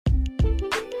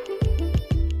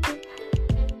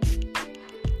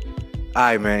All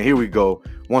right, man, here we go.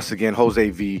 Once again,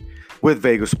 Jose V with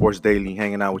Vegas Sports Daily,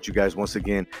 hanging out with you guys once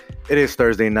again. It is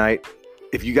Thursday night.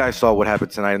 If you guys saw what happened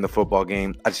tonight in the football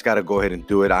game, I just got to go ahead and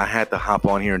do it. I had to hop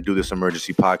on here and do this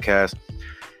emergency podcast.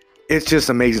 It's just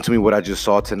amazing to me what I just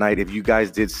saw tonight. If you guys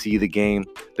did see the game,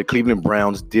 the Cleveland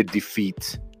Browns did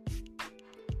defeat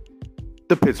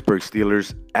the Pittsburgh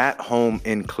Steelers at home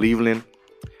in Cleveland.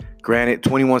 Granted,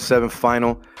 21-7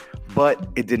 final, but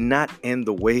it did not end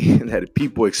the way that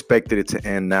people expected it to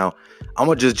end. Now, I'm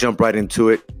going to just jump right into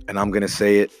it, and I'm going to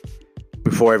say it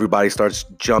before everybody starts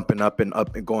jumping up and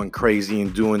going crazy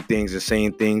and doing things and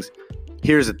saying things.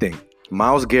 Here's the thing.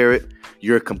 Myles Garrett,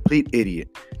 you're a complete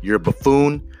idiot. You're a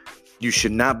buffoon. You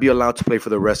should not be allowed to play for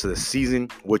the rest of the season.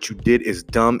 What you did is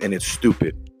dumb and it's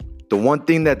stupid. The one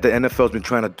thing that the NFL has been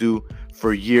trying to do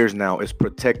for years now is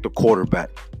protect the quarterback.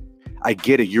 I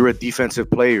get it. You're a defensive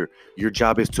player. Your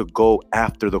job is to go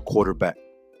after the quarterback.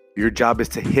 Your job is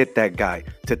to hit that guy,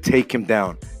 to take him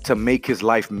down, to make his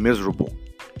life miserable.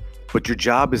 But your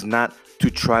job is not to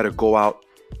try to go out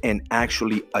and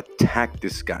actually attack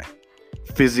this guy.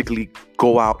 Physically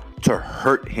go out to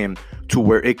hurt him to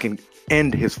where it can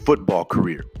end his football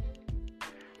career.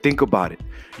 Think about it.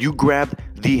 You grabbed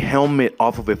the helmet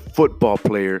off of a football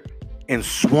player and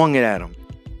swung it at him.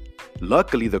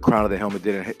 Luckily, the crown of the helmet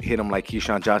didn't hit him like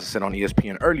Keyshawn Johnson said on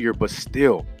ESPN earlier, but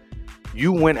still,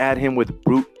 you went at him with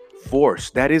brute force.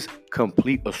 That is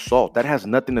complete assault. That has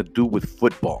nothing to do with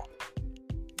football.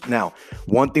 Now,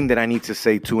 one thing that I need to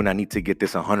say too, and I need to get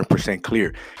this 100%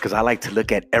 clear, because I like to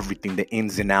look at everything, the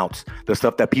ins and outs, the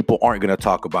stuff that people aren't going to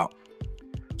talk about.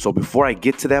 So before I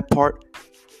get to that part,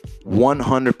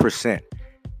 100%,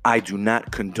 I do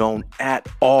not condone at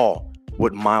all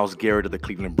what Myles Garrett of the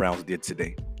Cleveland Browns did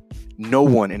today. No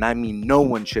one, and I mean no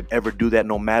one, should ever do that,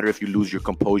 no matter if you lose your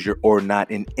composure or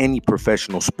not in any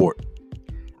professional sport.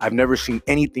 I've never seen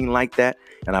anything like that,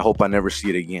 and I hope I never see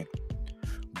it again.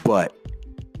 But,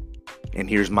 and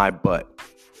here's my but,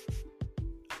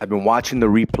 I've been watching the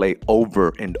replay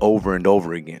over and over and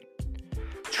over again,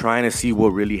 trying to see what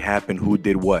really happened, who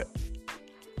did what.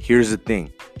 Here's the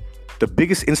thing. The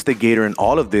biggest instigator in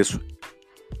all of this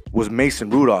was Mason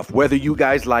Rudolph. Whether you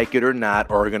guys like it or not,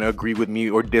 or are going to agree with me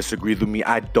or disagree with me,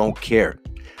 I don't care.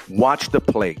 Watch the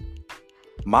play.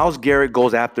 Myles Garrett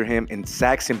goes after him and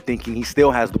sacks him thinking he still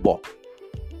has the ball.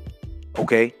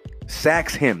 Okay?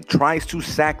 Sacks him. Tries to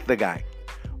sack the guy.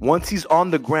 Once he's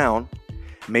on the ground,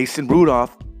 Mason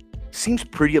Rudolph seems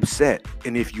pretty upset.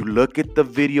 And if you look at the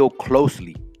video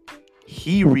closely,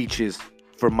 he reaches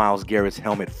for Myles Garrett's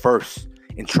helmet first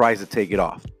and tries to take it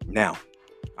off. Now,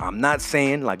 I'm not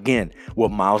saying, again, what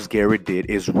Myles Garrett did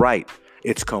is right.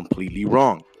 It's completely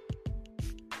wrong.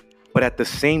 But at the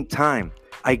same time,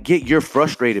 I get you're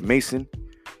frustrated, Mason.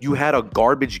 You had a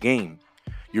garbage game.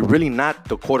 You're really not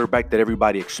the quarterback that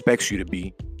everybody expects you to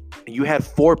be. And you had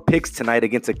 4 picks tonight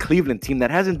against a Cleveland team that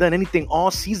hasn't done anything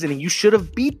all season, and you should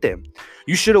have beat them.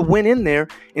 You should have went in there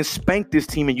and spanked this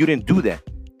team, and you didn't do that.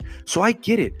 So I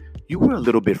get it. You were a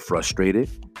little bit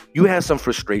frustrated. You had some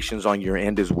frustrations on your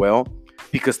end as well,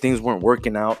 because things weren't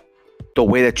working out the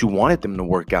way that you wanted them to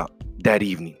work out that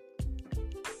evening.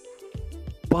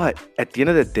 But at the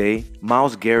end of the day,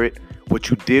 Myles Garrett, what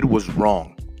you did was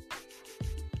wrong.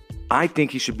 I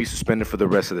think he should be suspended for the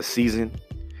rest of the season.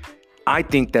 I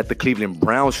think that the Cleveland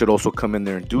Browns should also come in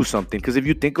there and do something, because if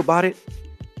you think about it,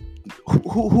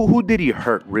 who did he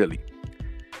hurt really?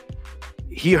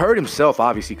 He hurt himself,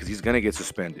 obviously, because he's going to get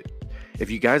suspended. If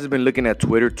you guys have been looking at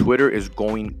Twitter, Twitter is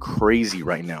going crazy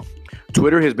right now.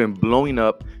 Twitter has been blowing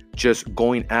up, just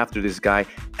going after this guy,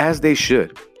 as they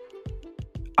should.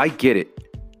 I get it.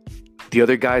 The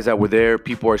other guys that were there,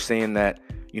 people are saying that,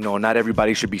 not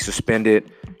everybody should be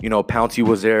suspended. Pouncey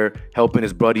was there helping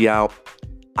his buddy out.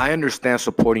 I understand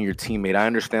supporting your teammate. I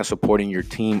understand supporting your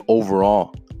team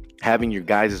overall. Having your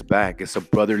guys' back. It's a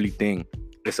brotherly thing.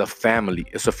 It's a family.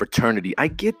 It's a fraternity. I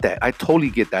get that. I totally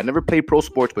get that. I never played pro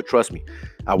sports, but trust me,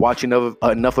 I watch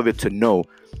enough of it to know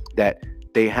that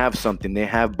they have something. They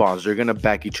have bonds. They're going to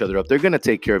back each other up. They're going to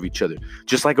take care of each other,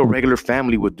 just like a regular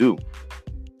family would do.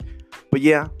 But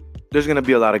yeah, there's going to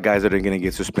be a lot of guys that are going to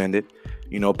get suspended.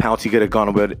 Pouncey could have gone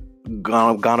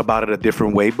about it a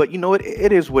different way. But,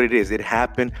 it is what it is. It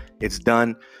happened. It's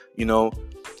done,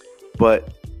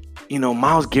 But,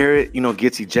 Myles Garrett,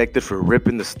 gets ejected for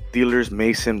ripping the Steelers'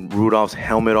 Mason Rudolph's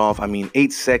helmet off.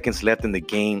 8 seconds left in the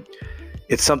game.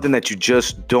 It's something that you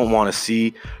just don't want to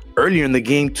see. Earlier in the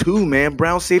game, too, man,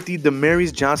 Brown safety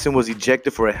Demaryius Johnson was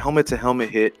ejected for a helmet-to-helmet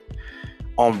hit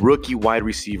on rookie wide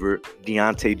receiver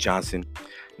Deontay Johnson.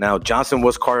 Now, Johnson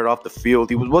was carted off the field.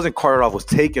 He wasn't carted off, was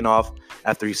taken off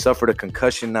after he suffered a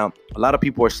concussion. Now, a lot of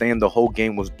people are saying the whole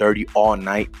game was dirty all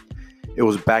night. It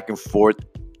was back and forth.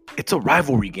 It's a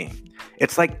rivalry game.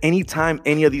 It's like anytime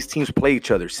any of these teams play each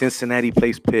other. Cincinnati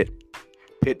plays Pitt.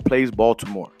 Pitt plays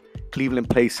Baltimore. Cleveland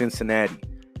plays Cincinnati.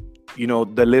 You know,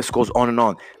 the list goes on and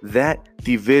on. That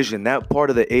division, that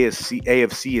part of the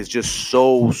AFC is just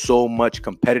so much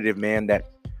competitive, man,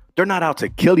 that they're not out to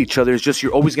kill each other. It's just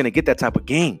you're always going to get that type of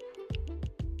game.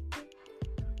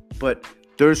 But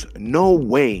there's no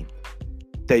way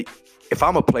that if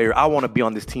I'm a player, I want to be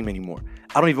on this team anymore.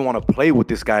 I don't even want to play with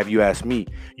this guy if you ask me.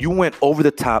 You went over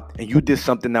the top and you did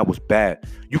something that was bad.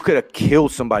 You could have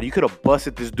killed somebody. You could have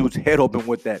busted this dude's head open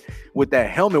with that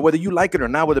helmet, whether you like it or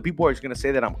not, whether people are just going to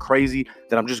say that I'm crazy,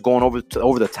 that I'm just going over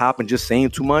the top and just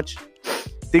saying too much.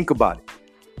 Think about it.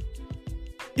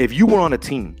 If you were on a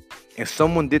team and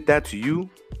someone did that to you,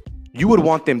 you would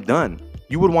want them done.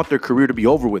 You would want their career to be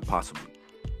over with, possibly.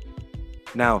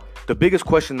 Now, the biggest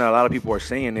question that a lot of people are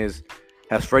saying is,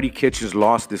 has Freddie Kitchens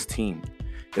lost this team?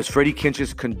 Is Freddie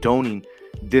Kitchens condoning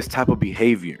this type of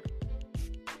behavior?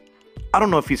 I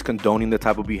don't know if he's condoning the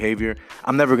type of behavior.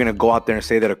 I'm never going to go out there and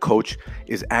say that a coach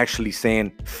is actually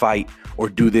saying fight or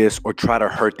do this or try to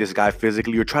hurt this guy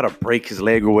physically or try to break his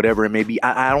leg or whatever it may be.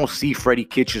 I don't see Freddie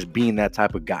Kitchens being that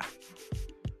type of guy.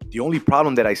 The only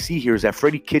problem that I see here is that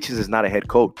Freddie Kitchens is not a head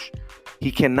coach.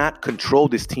 He cannot control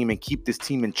this team and keep this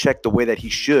team in check the way that he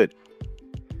should.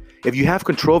 If you have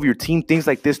control of your team, things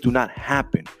like this do not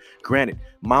happen. Granted,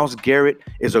 Myles Garrett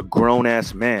is a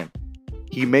grown-ass man.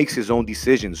 He makes his own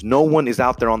decisions. No one is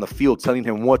out there on the field telling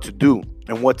him what to do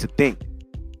and what to think.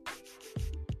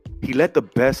 He let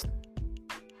his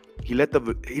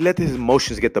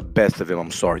emotions get the best of him.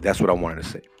 I'm sorry. That's what I wanted to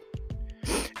say.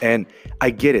 And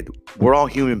I get it. We're all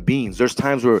human beings. There's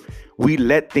times where we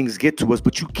let things get to us,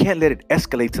 but you can't let it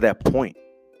escalate to that point.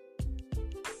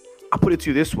 I'll put it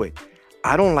to you this way.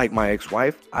 I don't like my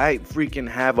ex-wife. I freaking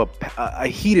have a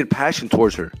heated passion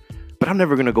towards her. But I'm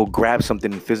never going to go grab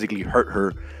something and physically hurt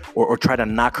her or try to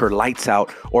knock her lights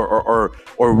out or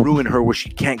ruin her where she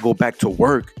can't go back to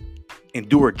work and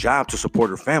do her job to support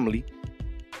her family.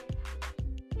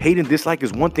 Hate and dislike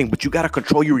is one thing, but you got to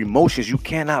control your emotions. You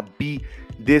cannot be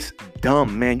this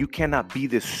dumb, man. You cannot be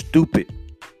this stupid.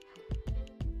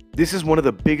 This is one of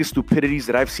the biggest stupidities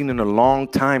that I've seen in a long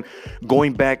time,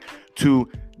 going back to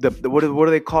what do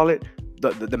they call it?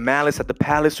 The malice at the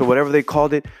palace or whatever they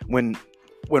called it, when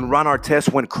Ron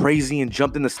Artest went crazy and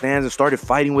jumped in the stands and started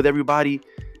fighting with everybody,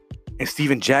 and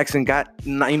Steven Jackson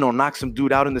knocked some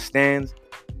dude out in the stands.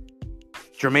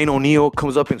 Jermaine O'Neal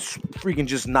comes up and freaking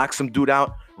just knocks some dude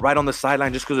out right on the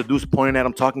sideline just because the dude's pointing at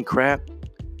him talking crap.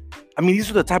 I mean,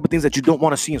 these are the type of things that you don't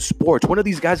want to see in sports. When are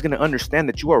these guys going to understand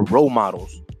that you are role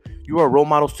models? You are role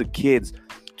models to kids,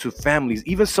 to families.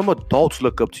 Even some adults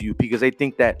look up to you because they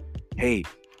think that, hey,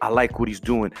 I like what he's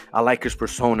doing. I like his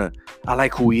persona. I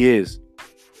like who he is.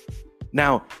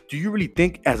 Now, do you really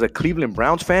think as a Cleveland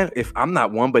Browns fan, if I'm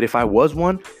not one, but if I was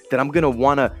one, that I'm going to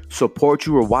want to support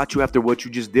you or watch you after what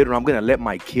you just did, or I'm going to let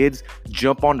my kids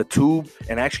jump on the tube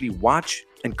and actually watch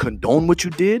and condone what you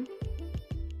did?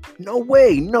 No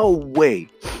way. No way.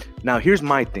 Now, here's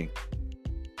my thing.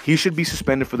 He should be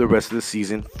suspended for the rest of the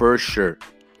season for sure.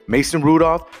 Mason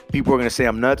Rudolph, people are going to say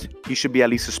I'm nuts. He should be at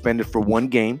least suspended for one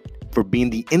game for being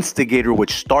the instigator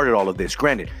which started all of this.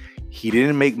 Granted, he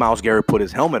didn't make Myles Garrett put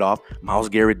his helmet off. Myles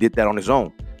Garrett did that on his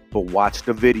own. But watch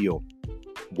the video.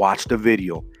 Watch the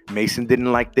video. Mason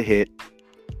didn't like the hit.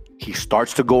 He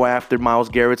starts to go after Myles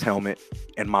Garrett's helmet,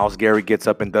 and Myles Garrett gets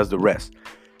up and does the rest.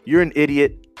 You're an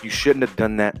idiot. You shouldn't have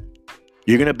done that.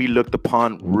 You're going to be looked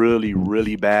upon really,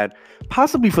 really bad,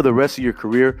 possibly for the rest of your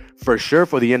career, for sure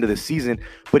for the end of the season.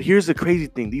 But here's the crazy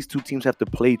thing. These two teams have to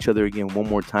play each other again one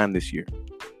more time this year.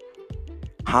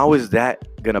 How is that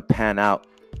going to pan out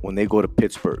when they go to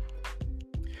Pittsburgh?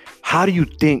 How do you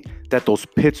think that those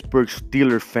Pittsburgh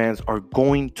Steelers fans are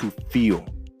going to feel?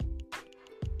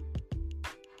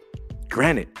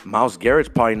 Granted, Myles Garrett's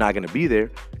probably not going to be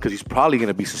there because he's probably going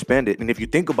to be suspended. And if you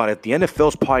think about it, the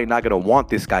NFL's probably not going to want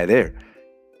this guy there.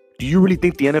 Do you really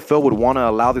think the NFL would want to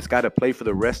allow this guy to play for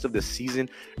the rest of the season,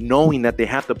 knowing that they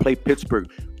have to play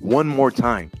Pittsburgh one more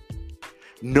time?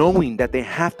 Knowing that they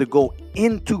have to go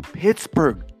into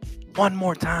Pittsburgh one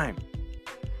more time.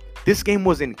 This game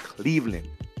was in Cleveland.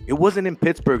 It wasn't in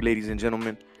Pittsburgh, ladies and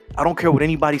gentlemen. I don't care what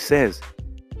anybody says.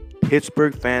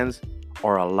 Pittsburgh fans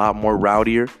are a lot more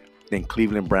rowdier than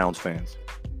Cleveland Browns fans.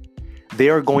 They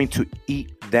are going to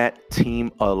eat that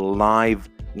team alive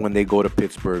when they go to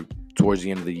Pittsburgh towards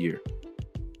the end of the year.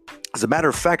 As a matter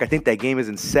of fact, I think that game is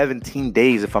in 17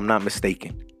 days, if I'm not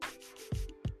mistaken.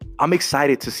 I'm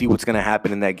excited to see what's going to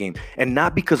happen in that game. And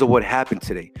not because of what happened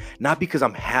today. Not because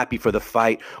I'm happy for the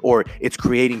fight or it's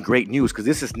creating great news, because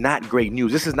this is not great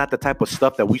news. This is not the type of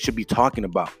stuff that we should be talking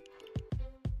about.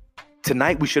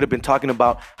 Tonight, we should have been talking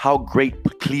about how great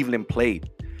Cleveland played.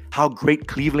 How great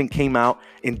Cleveland came out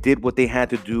and did what they had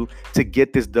to do to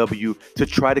get this W, to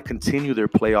try to continue their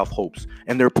playoff hopes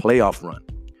and their playoff run.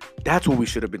 That's what we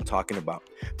should have been talking about.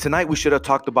 Tonight, we should have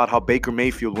talked about how Baker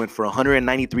Mayfield went for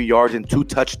 193 yards and 2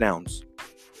 touchdowns.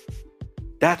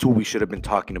 That's what we should have been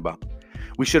talking about.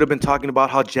 We should have been talking about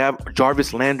how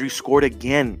Jarvis Landry scored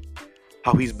again,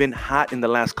 how he's been hot in the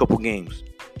last couple games,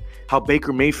 how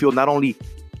Baker Mayfield not only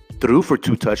threw for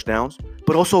 2 touchdowns,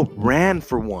 but also ran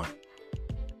for 1.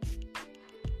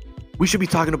 We should be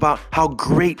talking about how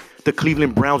great the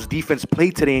Cleveland Browns defense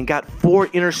played today and got 4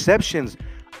 interceptions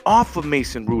off of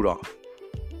Mason Rudolph.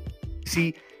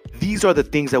 See, these are the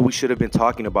things that we should have been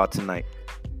talking about tonight.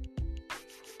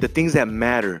 The things that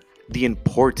matter, the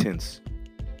importance,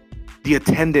 the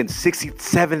attendance,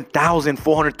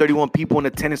 67,431 people in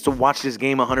attendance to watch this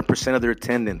game, 100% of their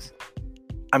attendance.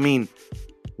 I mean,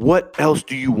 what else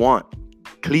do you want?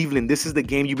 Cleveland, this is the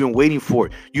game you've been waiting for.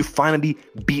 You finally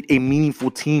beat a meaningful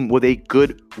team with a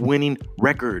good winning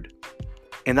record.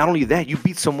 And not only that, you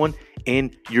beat someone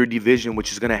in your division,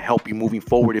 which is going to help you moving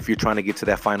forward if you're trying to get to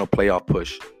that final playoff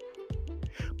push.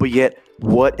 But yet,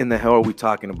 what in the hell are we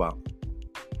talking about?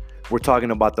 We're talking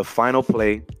about the final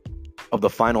play of the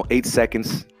final 8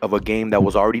 seconds of a game that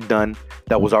was already done,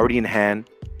 that was already in hand,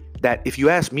 that if you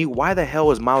ask me, why the hell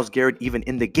is Myles Garrett even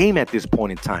in the game at this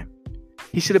point in time?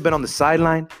 He should have been on the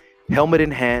sideline, helmet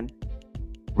in hand,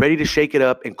 ready to shake it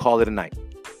up and call it a night.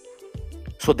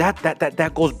 So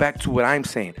that goes back to what I'm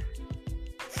saying.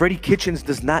 Freddie Kitchens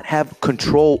does not have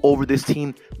control over this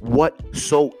team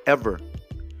whatsoever.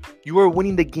 You are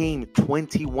winning the game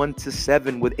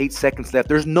 21-7 with 8 seconds left.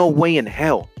 There's no way in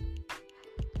hell.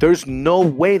 There's no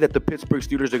way that the Pittsburgh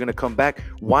Steelers are going to come back.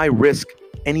 Why risk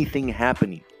anything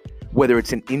happening? Whether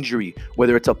it's an injury,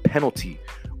 whether it's a penalty,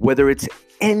 whether it's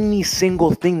any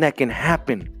single thing that can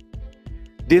happen.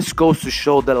 This goes to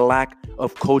show the lack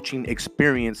of coaching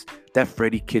experience that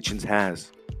Freddie Kitchens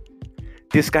has.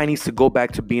 This guy needs to go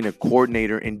back to being a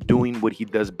coordinator and doing what he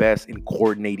does best in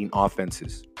coordinating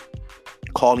offenses.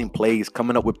 Calling plays,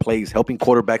 coming up with plays, helping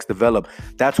quarterbacks develop.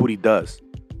 That's what he does.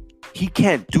 He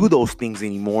can't do those things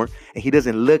anymore, and he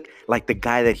doesn't look like the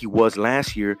guy that he was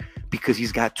last year because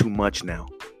he's got too much now.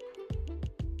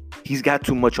 He's got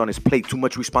too much on his plate, too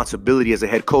much responsibility as a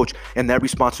head coach, and that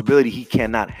responsibility he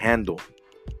cannot handle.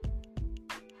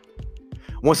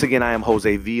 Once again, I am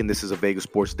Jose V, and this is a Vegas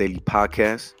Sports Daily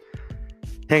podcast.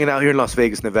 Hanging out here in Las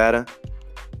Vegas, Nevada,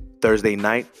 Thursday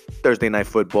night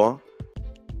football.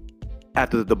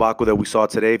 After the debacle that we saw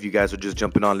today, if you guys are just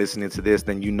jumping on listening to this,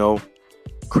 then you know,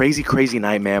 crazy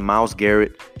night, man. Myles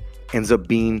Garrett ends up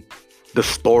being the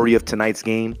story of tonight's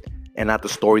game and not the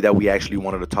story that we actually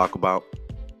wanted to talk about.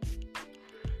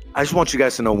 I just want you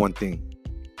guys to know one thing.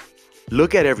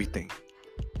 Look at everything.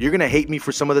 You're going to hate me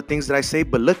for some of the things that I say,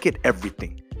 but look at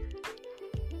everything.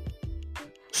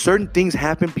 Certain things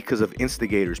happen because of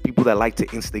instigators, people that like to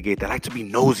instigate, that like to be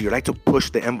nosy or like to push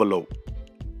the envelope.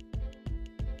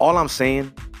 All I'm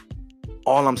saying,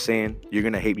 you're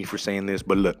going to hate me for saying this,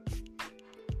 but look.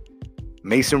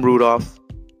 Mason Rudolph,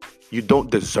 you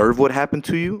don't deserve what happened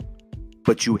to you,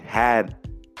 but you had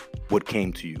what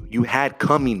came to you. You had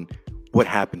coming what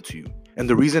happened to you. And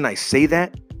the reason I say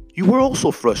that, you were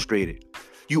also frustrated.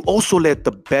 You also let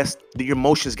your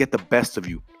emotions get the best of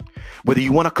you. Whether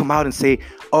you want to come out and say,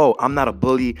 oh, I'm not a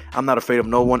bully, I'm not afraid of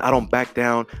no one, I don't back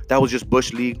down, that was just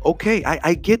Bush League. Okay,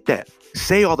 I get that.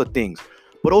 Say all the things.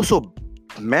 But also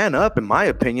man up, in my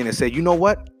opinion, and say, you know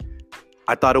what?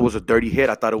 I thought it was a dirty hit.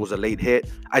 I thought it was a late hit.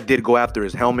 I did go after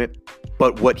his helmet,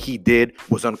 but what he did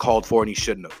was uncalled for and he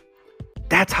shouldn't have.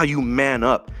 That's how you man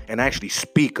up and actually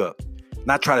speak up.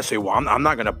 Not try to say, well, I'm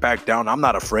not going to back down. I'm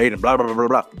not afraid and blah, blah, blah, blah,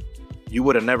 blah. You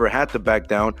would have never had to back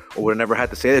down or would have never had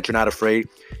to say that you're not afraid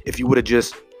if you would have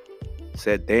just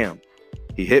said, damn,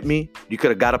 he hit me. You could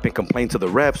have got up and complained to the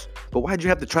refs, but why'd you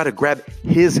have to try to grab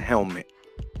his helmet?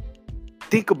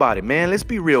 Think about it, man. Let's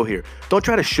be real here. Don't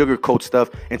try to sugarcoat stuff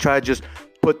and try to just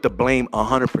put the blame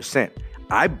 100%.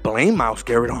 I blame Myles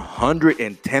Garrett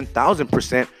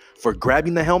 110,000% for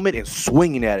grabbing the helmet and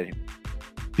swinging at him.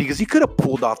 Because he could have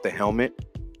pulled off the helmet,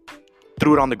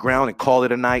 threw it on the ground and called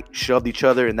it a night, shoved each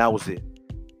other, and that was it.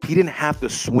 He didn't have to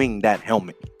swing that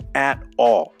helmet at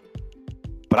all.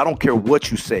 But I don't care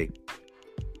what you say.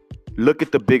 Look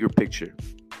at the bigger picture.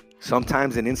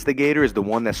 Sometimes an instigator is the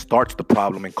one that starts the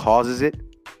problem and causes it,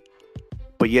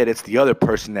 but yet it's the other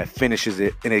person that finishes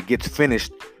it, and it gets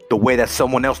finished the way that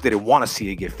someone else didn't want to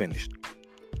see it get finished.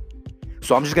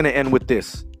 So I'm just going to end with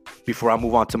this before I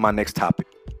move on to my next topic,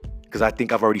 because I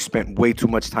think I've already spent way too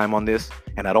much time on this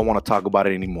and I don't want to talk about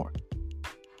it anymore.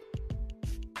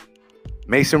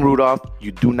 Mason Rudolph,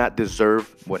 you do not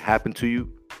deserve what happened to you.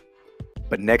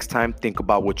 But next time, think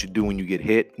about what you do when you get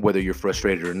hit, whether you're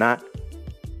frustrated or not.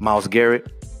 Myles Garrett,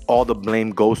 all the blame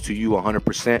goes to you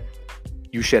 100%.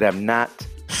 You should have not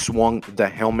swung the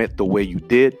helmet the way you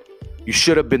did. You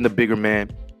should have been the bigger man.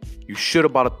 You should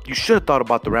have thought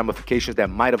about the ramifications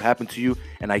that might have happened to you.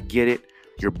 And I get it.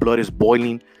 Your blood is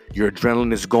boiling. Your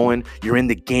adrenaline is going. You're in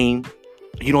the game.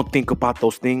 You don't think about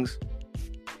those things.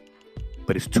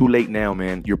 But it's too late now,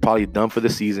 man. You're probably done for the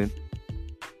season.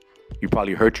 You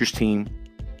probably hurt your team.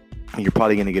 And you're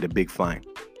probably going to get a big fine.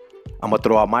 I'm going to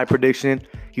throw out my prediction.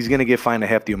 He's going to get fined a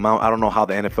hefty amount. I don't know how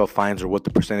the NFL fines or what the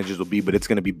percentages will be, but it's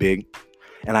going to be big.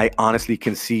 And I honestly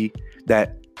can see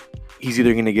that he's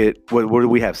either going to get, what do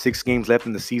we have, 6 games left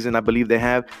in the season, I believe they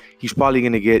have. He's probably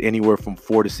going to get anywhere from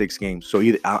 4 to 6 games. So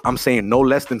I'm saying no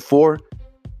less than 4,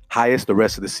 highest the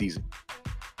rest of the season.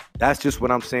 That's just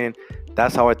what I'm saying.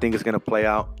 That's how I think it's going to play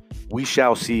out. We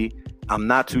shall see. I'm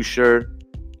not too sure.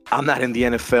 I'm not in the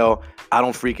NFL. I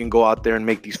don't freaking go out there and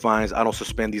make these fines. I don't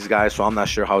suspend these guys, so I'm not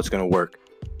sure how it's going to work.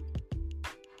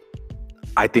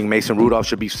 I think Mason Rudolph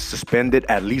should be suspended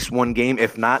at least 1 game,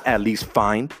 if not at least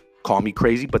fined. Call me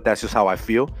crazy, but that's just how I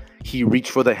feel. He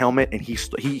reached for the helmet and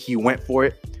he went for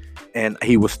it, and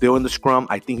he was still in the scrum.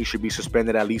 I think he should be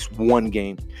suspended at least 1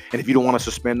 game. And if you don't want to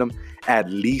suspend him, at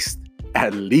least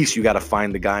you got to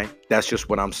fine the guy. That's just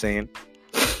what I'm saying.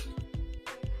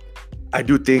 I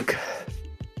do think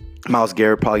Myles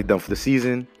Garrett probably done for the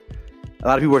season. A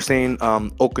lot of people are saying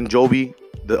Okunjobi,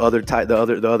 the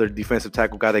other defensive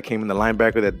tackle guy that came in, the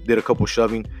linebacker that did a couple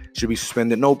shoving, should be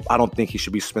suspended. Nope, I don't think he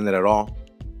should be suspended at all.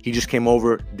 He just came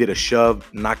over, did a shove,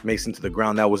 knocked Mason to the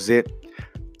ground. That was it.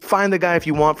 Fine the guy if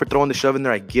you want for throwing the shove in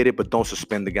there. I get it, but don't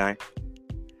suspend the guy.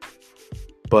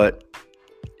 But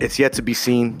it's yet to be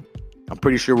seen. I'm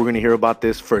pretty sure we're going to hear about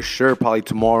this for sure, probably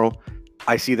tomorrow.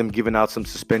 I see them giving out some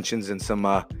suspensions and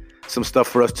some stuff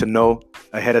for us to know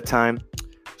ahead of time.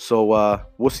 So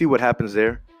we'll see what happens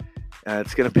there.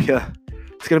 It's gonna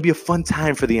be a fun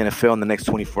time for the NFL in the next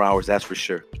 24 hours, that's for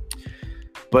sure.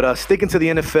 But sticking to the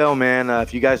NFL, man,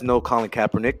 if you guys know Colin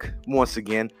Kaepernick, once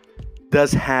again,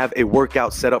 does have a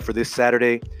workout set up for this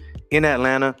Saturday in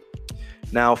Atlanta.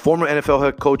 Now, former NFL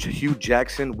head coach Hugh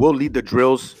Jackson will lead the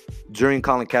drills during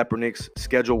Colin Kaepernick's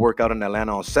scheduled workout in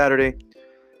Atlanta on Saturday.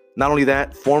 Not only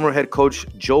that, former head coach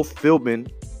Joe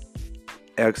Philbin,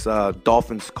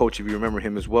 ex-Dolphins coach, if you remember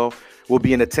him as well, will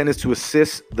be in attendance to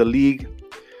assist the league,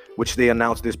 which they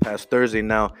announced this past Thursday.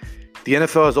 Now, the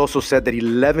NFL has also said that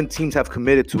 11 teams have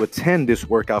committed to attend this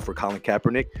workout for Colin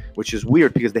Kaepernick, which is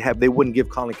weird because they wouldn't give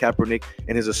Colin Kaepernick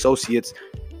and his associates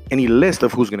any list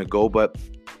of who's going to go. But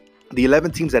the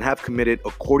 11 teams that have committed,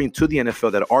 according to the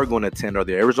NFL, that are going to attend are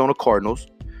the Arizona Cardinals,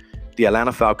 the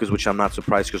Atlanta Falcons, which I'm not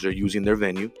surprised because they're using their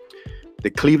venue, the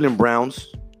Cleveland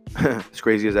Browns, as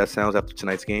crazy as that sounds after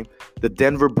tonight's game, the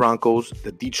Denver Broncos,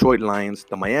 the Detroit Lions,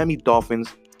 the Miami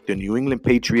Dolphins, the New England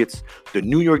Patriots, the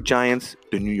New York Giants,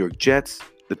 the New York Jets,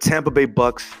 the Tampa Bay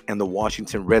Bucks, and the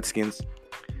Washington Redskins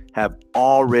have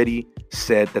already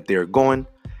said that they are going,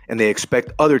 and they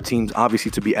expect other teams, obviously,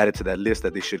 to be added to that list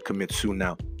that they should commit soon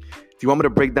now. If you want me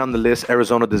to break down the list,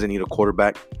 Arizona doesn't need a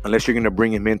quarterback. Unless you're going to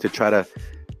bring him in to try to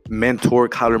mentor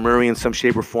Kyler Murray in some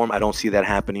shape or form, I don't see that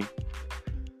happening.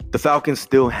 The Falcons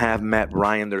still have Matt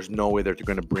Ryan. There's no way they're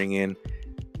going to bring in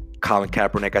Colin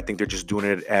Kaepernick. I think they're just doing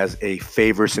it as a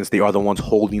favor since they are the ones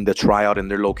holding the tryout in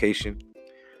their location.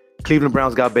 Cleveland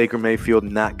Browns got Baker Mayfield,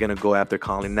 not going to go after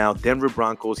Colin. Now, Denver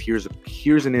Broncos, here's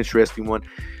an interesting one.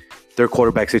 Their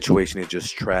quarterback situation is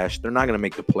just trash. They're not going to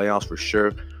make the playoffs for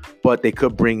sure, but they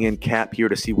could bring in Kaep here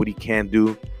to see what he can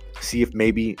do, see if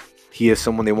maybe he is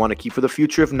someone they want to keep for the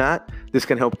future. If not, this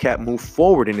can help Kaep move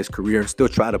forward in his career and still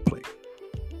try to play.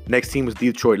 Next team is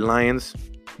Detroit Lions.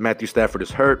 Matthew Stafford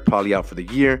is hurt, probably out for the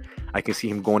year. I can see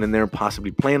him going in there and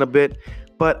possibly playing a bit,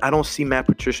 but I don't see Matt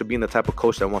Patricia being the type of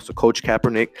coach that wants to coach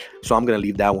Kaepernick, so I'm going to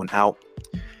leave that one out.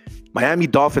 Miami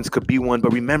Dolphins could be one,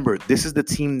 but remember, this is the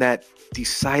team that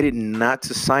decided not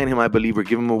to sign him, I believe, or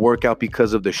give him a workout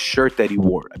because of the shirt that he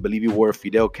wore. I believe he wore a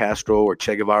Fidel Castro or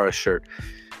Che Guevara shirt.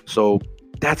 So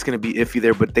that's going to be iffy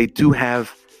there, but they do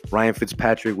have Ryan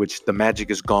Fitzpatrick, which the magic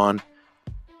is gone.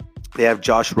 They have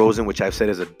Josh Rosen, which I've said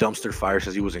is a dumpster fire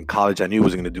since he was in college. I knew he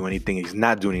wasn't going to do anything. He's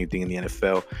not doing anything in the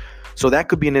NFL. So that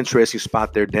could be an interesting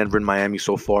spot there, Denver and Miami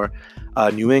so far.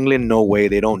 New England, no way.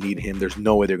 They don't need him. There's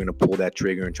no way they're going to pull that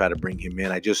trigger and try to bring him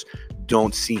in. I just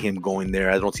don't see him going there.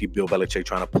 I don't see Bill Belichick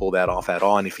trying to pull that off at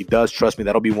all. And if he does, trust me,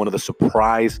 that'll be one of the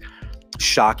surprise,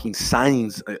 shocking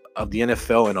signings of the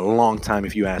NFL in a long time,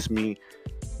 if you ask me.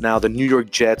 Now, the New York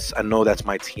Jets, I know that's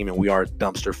my team, and we are a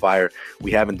dumpster fire.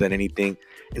 We haven't done anything.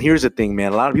 And here's the thing,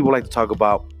 man. A lot of people like to talk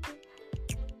about,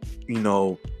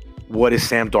 what is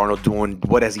Sam Darnold doing?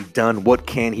 What has he done? What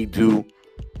can he do?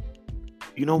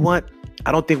 You know what?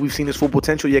 I don't think we've seen his full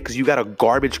potential yet because you got a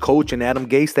garbage coach in Adam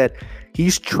Gase that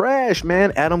he's trash,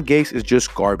 man. Adam Gase is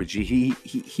just garbage. He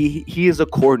is a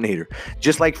coordinator,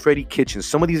 just like Freddie Kitchens.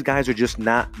 Some of these guys are just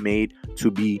not made to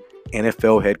be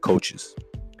NFL head coaches.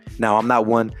 Now, I'm not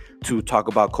one to talk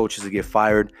about coaches that get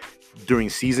fired during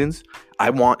seasons. I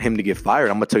want him to get fired.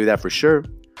 I'm going to tell you that for sure.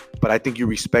 But I think you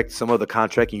respect some of the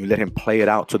contract and you let him play it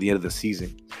out till the end of the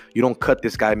season. You don't cut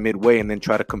this guy midway and then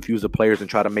try to confuse the players and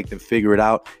try to make them figure it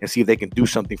out and see if they can do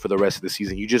something for the rest of the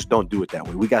season. You just don't do it that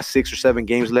way. We got 6 or 7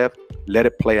 games left. Let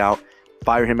it play out.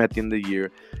 Fire him at the end of the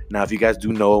year. Now, if you guys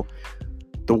do know,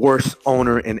 the worst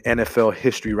owner in NFL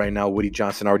history right now, Woody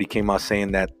Johnson, already came out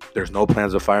saying that there's no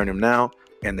plans of firing him now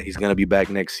and that he's going to be back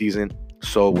next season.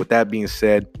 So with that being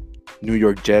said, New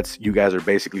York Jets, you guys are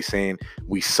basically saying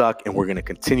we suck and we're going to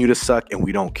continue to suck and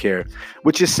we don't care,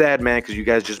 which is sad, man, because you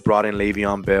guys just brought in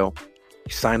Le'Veon Bell.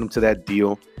 You signed him to that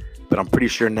deal, but I'm pretty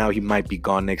sure now he might be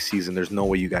gone next season. There's no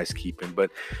way you guys keep him. But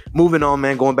moving on,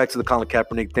 man, going back to the Colin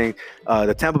Kaepernick thing,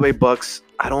 the Tampa Bay Bucks,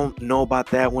 I don't know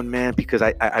about that one, man, because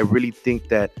I really think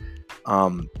that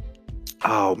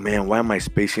oh, man, why am I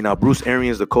spacing out? Bruce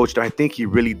Arians, the coach, I think he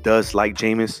really does like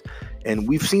Jameis. And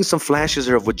we've seen some flashes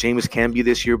of what Jameis can be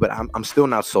this year, but I'm still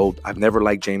not sold. I've never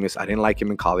liked Jameis. I didn't like him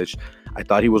in college. I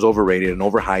thought he was overrated and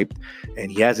overhyped,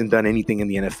 and he hasn't done anything in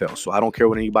the NFL. So I don't care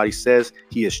what anybody says.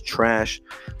 He is trash.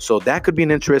 So that could be an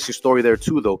interesting story there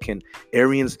too, though. Can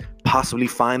Arians possibly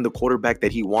find the quarterback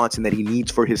that he wants and that he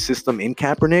needs for his system in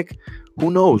Kaepernick?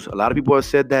 Who knows? A lot of people have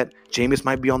said that Jameis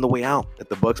might be on the way out, that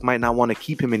the Bucs might not want to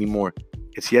keep him anymore.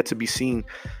 It's yet to be seen.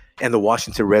 And the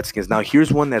Washington Redskins. Now,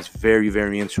 here's one that's very,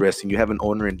 very interesting. You have an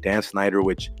owner in Dan Snyder,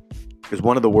 which is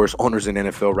one of the worst owners in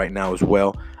NFL right now as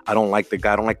well. I don't like the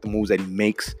guy. I don't like the moves that he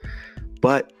makes.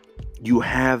 But you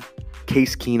have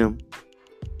Case Keenum,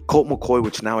 Colt McCoy,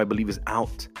 which now I believe is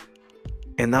out.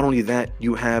 And not only that,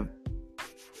 you have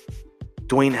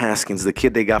Dwayne Haskins, the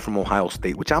kid they got from Ohio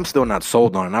State, which I'm still not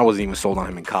sold on. And I wasn't even sold on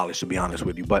him in college, to be honest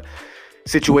with you. But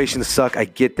situations suck. I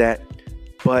get that.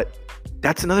 But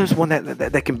that's another one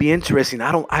that can be interesting.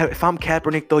 If I'm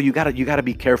Kaepernick, though, you gotta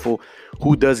be careful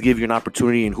who does give you an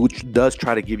opportunity and who does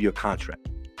try to give you a contract.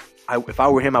 If I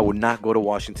were him, I would not go to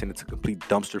Washington. It's a complete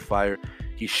dumpster fire.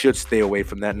 He should stay away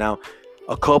from that. Now,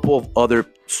 a couple of other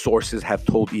sources have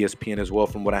told ESPN as well,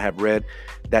 from what I have read,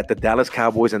 that the Dallas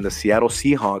Cowboys and the Seattle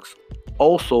Seahawks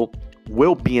also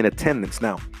will be in attendance.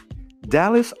 Now,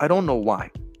 Dallas, I don't know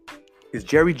why. Is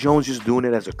Jerry Jones just doing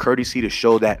it as a courtesy to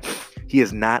show that he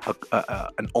is not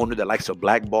an owner that likes to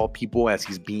blackball people as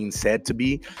he's being said to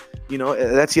be?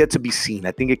 That's yet to be seen.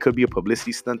 I think it could be a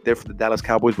publicity stunt there for the Dallas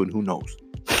Cowboys, but who knows?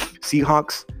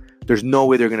 Seahawks, there's no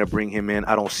way they're going to bring him in.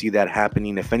 I don't see that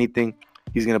happening. If anything,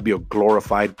 he's going to be a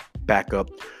glorified backup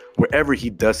wherever he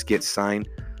does get signed.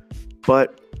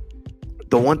 But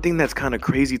the one thing that's kind of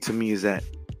crazy to me is that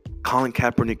Colin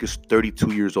Kaepernick is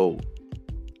 32 years old.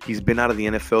 He's been out of the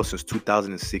NFL since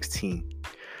 2016,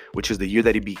 which is the year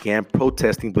that he began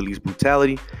protesting police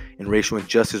brutality and racial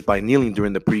injustice by kneeling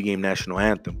during the pregame national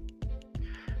anthem.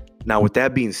 Now, with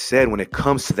that being said, when it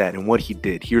comes to that and what he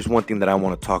did, here's one thing that I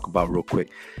want to talk about real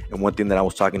quick, and one thing that I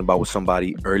was talking about with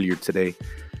somebody earlier today.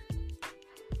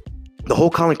 The whole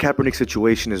Colin Kaepernick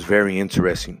situation is very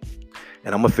interesting.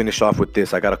 And I'm going to finish off with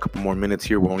this. I got a couple more minutes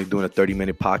here. We're only doing a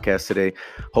 30-minute podcast today.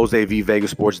 Jose V,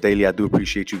 Vegas Sports Daily. I do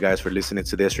appreciate you guys for listening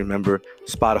to this. Remember,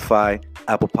 Spotify,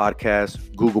 Apple Podcasts,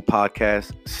 Google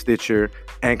Podcasts, Stitcher,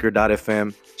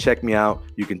 Anchor.fm. Check me out.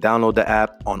 You can download the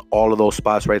app on all of those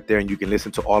spots right there, and you can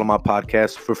listen to all of my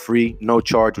podcasts for free, no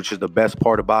charge, which is the best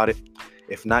part about it.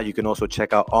 If not, you can also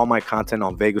check out all my content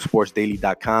on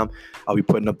vegasportsdaily.com. I'll be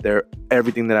putting up there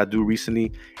everything that I do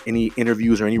recently, any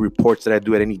interviews or any reports that I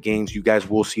do at any games. You guys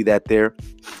will see that there.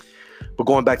 But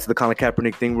going back to the Colin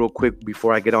Kaepernick thing real quick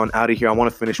before I get on out of here, I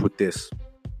want to finish with this,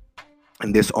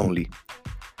 and this only.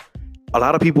 A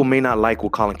lot of people may not like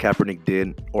what Colin Kaepernick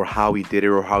did or how he did it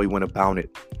or how he went about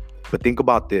it. But think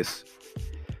about this.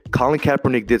 Colin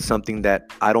Kaepernick did something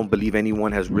that I don't believe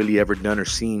anyone has really ever done or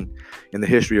seen in the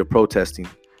history of protesting.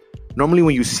 Normally,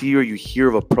 when you see or you hear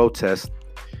of a protest,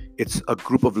 it's a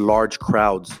group of large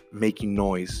crowds making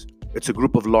noise, It's a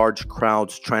group of large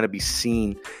crowds trying to be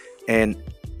seen and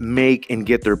make and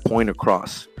get their point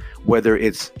across, whether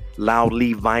it's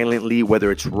loudly, violently,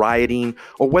 whether it's rioting,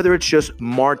 or whether it's just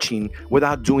marching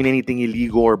without doing anything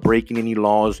illegal or breaking any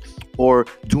laws or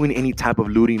doing any type of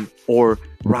looting or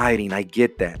rioting. I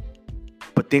get that.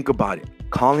 But think about it.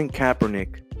 Colin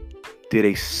Kaepernick did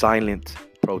a silent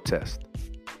protest.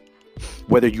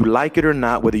 Whether you like it or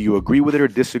not, whether you agree with it or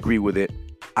disagree with it,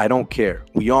 I don't care.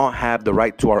 We all have the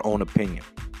right to our own opinion.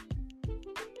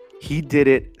 He did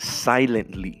it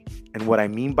silently. And what I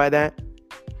mean by that,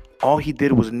 all he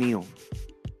did was kneel.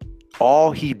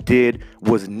 All he did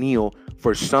was kneel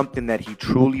for something that he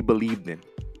truly believed in.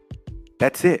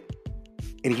 That's it.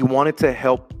 And he wanted to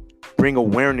help bring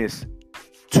awareness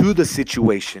to the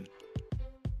situation.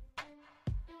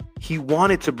 He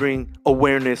wanted to bring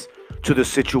awareness to the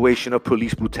situation of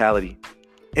police brutality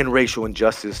and racial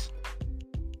injustice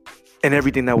and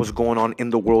everything that was going on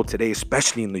in the world today,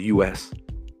 especially in the U.S.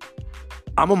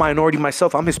 I'm a minority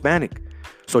myself. I'm Hispanic.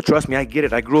 So trust me, I get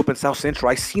it. I grew up in South Central.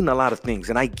 I've seen a lot of things,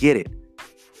 and I get it.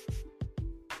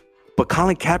 But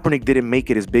Colin Kaepernick didn't make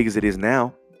it as big as it is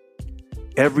now.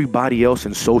 Everybody else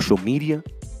in social media,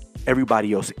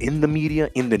 everybody else in the media,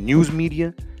 in the news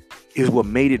media, is what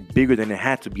made it bigger than it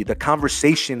had to be. The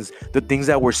conversations, the things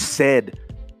that were said,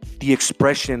 the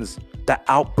expressions, the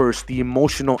outbursts, the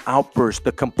emotional outbursts,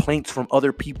 the complaints from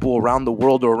other people around the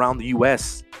world or around the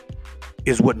U.S.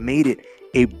 is what made it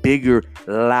a bigger,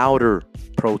 louder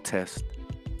protest.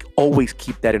 Always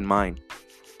keep that in mind.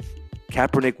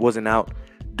 Kaepernick wasn't out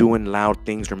doing loud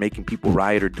things or making people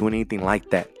riot or doing anything like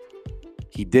that.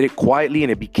 He did it quietly,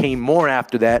 and it became more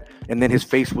after that, and then his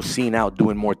face was seen out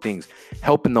doing more things,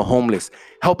 helping the homeless,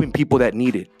 helping people that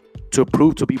need it, to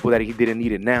prove to people that he didn't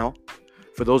need it now.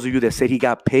 For those of you that said he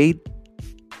got paid,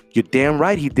 you're damn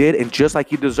right he did, and just like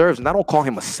he deserves. And I don't call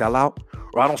him a sellout,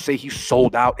 or I don't say he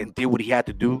sold out and did what he had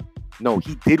to do. No,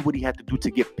 he did what he had to do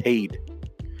to get paid.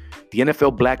 The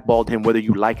NFL blackballed him whether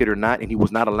you like it or not, and he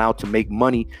was not allowed to make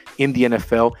money in the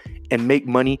NFL and make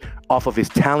money off of his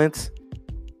talents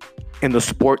in the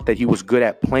sport that he was good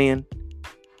at playing.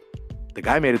 The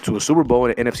guy made it to a Super Bowl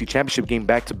and an NFC Championship game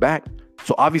back-to-back.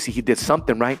 So obviously he did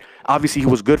something right. Obviously he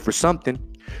was good for something.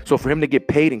 So for him to get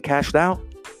paid and cashed out,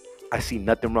 I see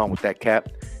nothing wrong with that, Cap.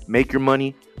 Make your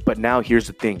money. But now here's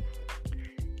the thing.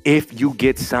 If you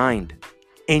get signed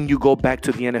and you go back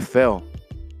to the NFL,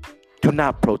 do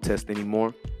not protest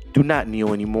anymore. Do not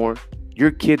kneel anymore.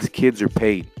 Your kids are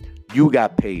paid. You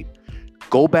got paid.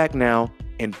 Go back now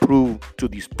and prove to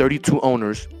these 32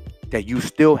 owners that you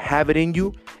still have it in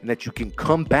you and that you can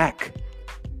come back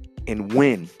and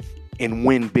win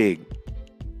big.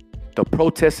 The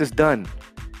protest is done.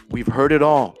 We've heard it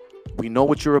all. We know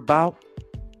what you're about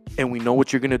and we know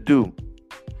what you're going to do.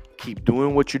 Keep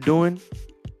doing what you're doing,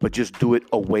 but just do it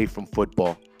away from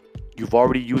football. You've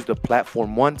already used the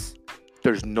platform once.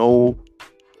 There's no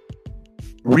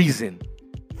reason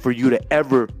for you to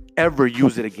ever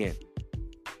use it again.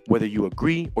 Whether you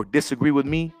agree or disagree with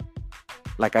me,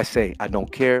 like I say, I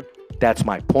don't care. That's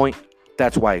my point.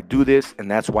 That's why I do this, and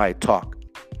that's why I talk.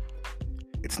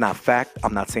 It's not fact.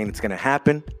 I'm not saying it's going to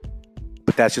happen,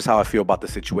 but that's just how I feel about the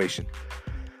situation.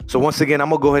 So once again, I'm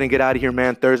going to go ahead and get out of here,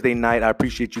 man. Thursday night. I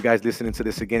appreciate you guys listening to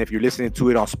this again. If you're listening to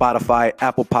it on Spotify,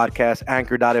 Apple Podcasts,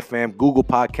 Anchor.fm, Google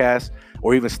Podcasts,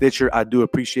 or even Stitcher, I do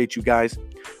appreciate you guys.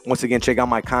 Once again, check out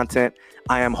my content.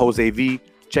 I am Jose V.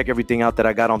 Check everything out that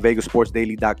I got on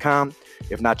VegasSportsDaily.com.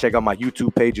 If not, check out my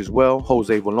YouTube page as well,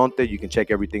 Jose Volonte. You can check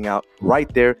everything out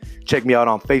right there. Check me out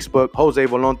on Facebook, Jose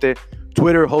Volonte.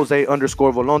 Twitter,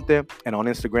 Jose_Volonte, and on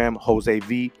Instagram, Jose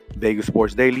V, Vegas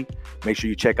Sports Daily. Make sure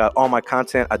you check out all my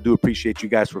content. I do appreciate you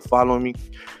guys for following me.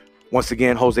 Once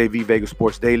again, Jose V, Vegas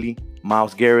Sports Daily.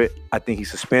 Myles Garrett, I think he's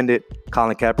suspended.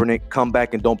 Colin Kaepernick, come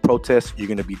back and don't protest. You're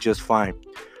going to be just fine.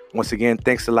 Once again,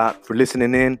 thanks a lot for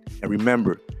listening in. And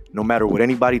remember, no matter what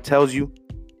anybody tells you,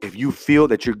 if you feel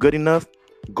that you're good enough,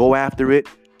 go after it,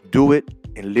 do it,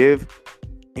 and live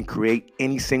and create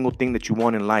any single thing that you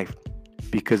want in life.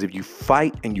 Because if you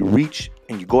fight and you reach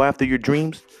and you go after your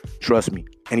dreams, trust me,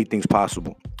 anything's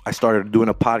possible. I started doing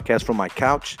a podcast from my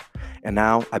couch, and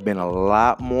now I've been a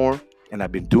lot more, and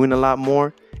I've been doing a lot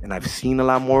more, and I've seen a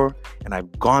lot more, and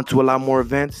I've gone to a lot more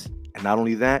events. And not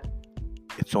only that,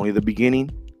 it's only the beginning,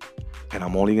 and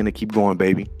I'm only going to keep going,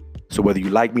 baby. So whether you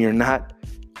like me or not,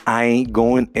 I ain't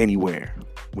going anywhere.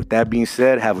 With that being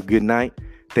said, have a good night.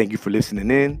 Thank you for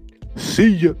listening in. See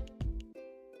ya.